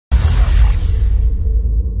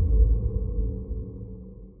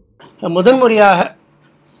முதன்முறையாக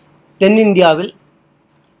தென்னிந்தியாவில்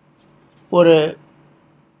ஒரு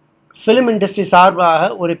ஃபிலிம் இண்டஸ்ட்ரி சார்பாக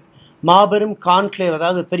ஒரு மாபெரும் கான்க்ளேவ்,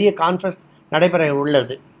 அதாவது பெரிய கான்ஃபரன்ஸ் நடைபெற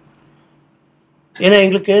உள்ளது. ஏன்னா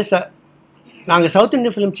எங்களுக்கு நாங்கள் south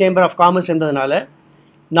Indian film chamber of commerce என்பதனால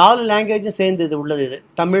 4 லாங்குவேஜும் சேர்ந்து இது உள்ளது. இது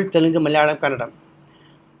தமிழ், தெலுங்கு, மலையாளம், கன்னடம்.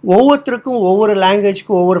 ஒவ்வொருத்தருக்கும் ஒவ்வொரு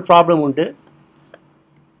லாங்குவேஜுக்கும் ஒவ்வொரு ப்ராப்ளம் உண்டு.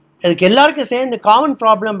 அதுக்கு எல்லாருக்கும் சேர்ந்து காமன்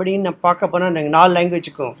ப்ராப்ளம் அப்படின்னு நான் பார்க்க போனால் நாங்கள் 4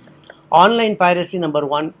 லாங்குவேஜுக்கும் ஆன்லைன் பைரசி நம்பர்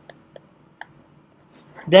 1.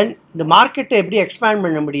 தென் இந்த மார்க்கெட்டை எப்படி எக்ஸ்பேண்ட்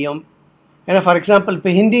பண்ண முடியும்? ஏன்னா ஃபார் எக்ஸாம்பிள்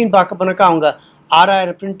இப்போ ஹிந்தின்னு பார்க்க போனாக்கா அவங்க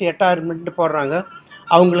 6000 பிரிண்ட் 8000 பிரிண்ட் போடுறாங்க.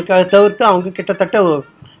 அவங்களுக்கு அதை தவிர்த்து அவங்க கிட்டத்தட்ட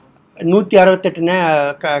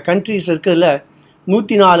 168 கண்ட்ரிஸ் இருக்குதுல,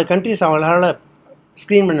 104 கண்ட்ரிஸ் அவங்களால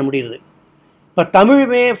ஸ்க்ரீன் பண்ண முடியுது. இப்போ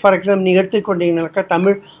தமிழுமே ஃபார் எக்ஸாம்பிள் நீங்கள் எடுத்துக்கொண்டீங்கன்னாக்கா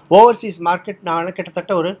தமிழ் ஓவர்சீஸ் மார்க்கெட்னால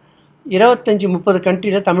கிட்டத்தட்ட ஒரு 25-30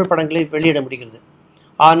 கண்ட்ரியில் தமிழ் படங்களை வெளியிட முடிகிறது.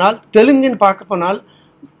 ஆனால் தெலுங்குன்னு பார்க்க போனால்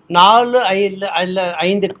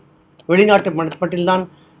 4-5 வெளிநாட்டு மட்டும்தான்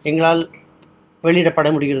எங்களால் வெளியிடப்பட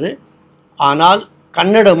முடிகிறது. ஆனால்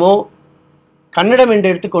கன்னடம்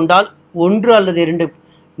என்று எடுத்துக்கொண்டால் 1 அல்லது 2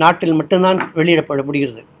 நாட்டில் மட்டும்தான் வெளியிடப்பட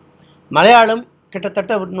முடிகிறது. மலையாளம்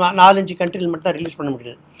கிட்டத்தட்ட 4-5 கண்ட்ரியில் மட்டும் தான் ரிலீஸ் பண்ண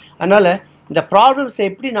முடியுது. அதனால் இந்த ப்ராப்ளம்ஸை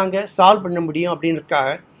எப்படி நாங்கள் சால்வ் பண்ண முடியும் அப்படின்றதுக்காக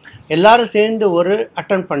எல்லோரும் சேர்ந்து ஒரு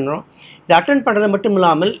அட்டன் பண்ணுறோம். இது அட்டன் பண்ணுறது மட்டும்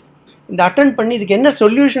இல்லாமல் இந்த அட்டன் பண்ணி இதுக்கு என்ன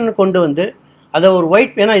சொல்யூஷன் கொண்டு வந்து அதை ஒரு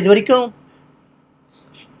ஏன்னா இது வரைக்கும்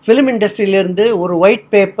ஃபிலிம் இண்டஸ்ட்ரியிலேருந்து ஒரு white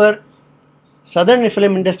paper southern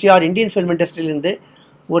film industry or Indian film இண்டஸ்ட்ரியிலேருந்து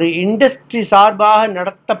ஒரு இண்டஸ்ட்ரி சார்பாக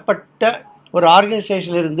நடத்தப்பட்ட ஒரு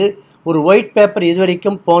ஆர்கனைசேஷன்லேருந்து ஒரு ஒயிட் பேப்பர் இது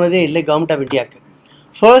வரைக்கும் போனதே இல்லை கவர்மெண்ட் ஆஃப் இந்தியாவுக்கு.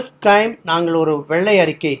 ஃபர்ஸ்ட் டைம் நாங்கள் ஒரு வெள்ளை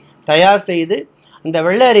அறிக்கை தயார் செய்து அந்த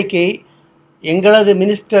வெள்ளை அறிக்கையை எங்களது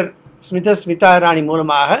மினிஸ்டர் ஸ்மிதா இராணி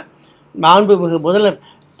மூலமாக மாண்புமிகு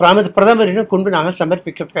பிரதமரிடம் கொண்டு நாங்கள்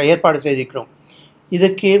சமர்ப்பிக்க ஏற்பாடு செய்திருக்கிறோம்.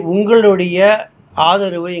 இதுக்கு உங்களுடைய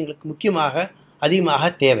ஆதரவு எங்களுக்கு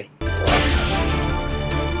அதிகமாக தேவை.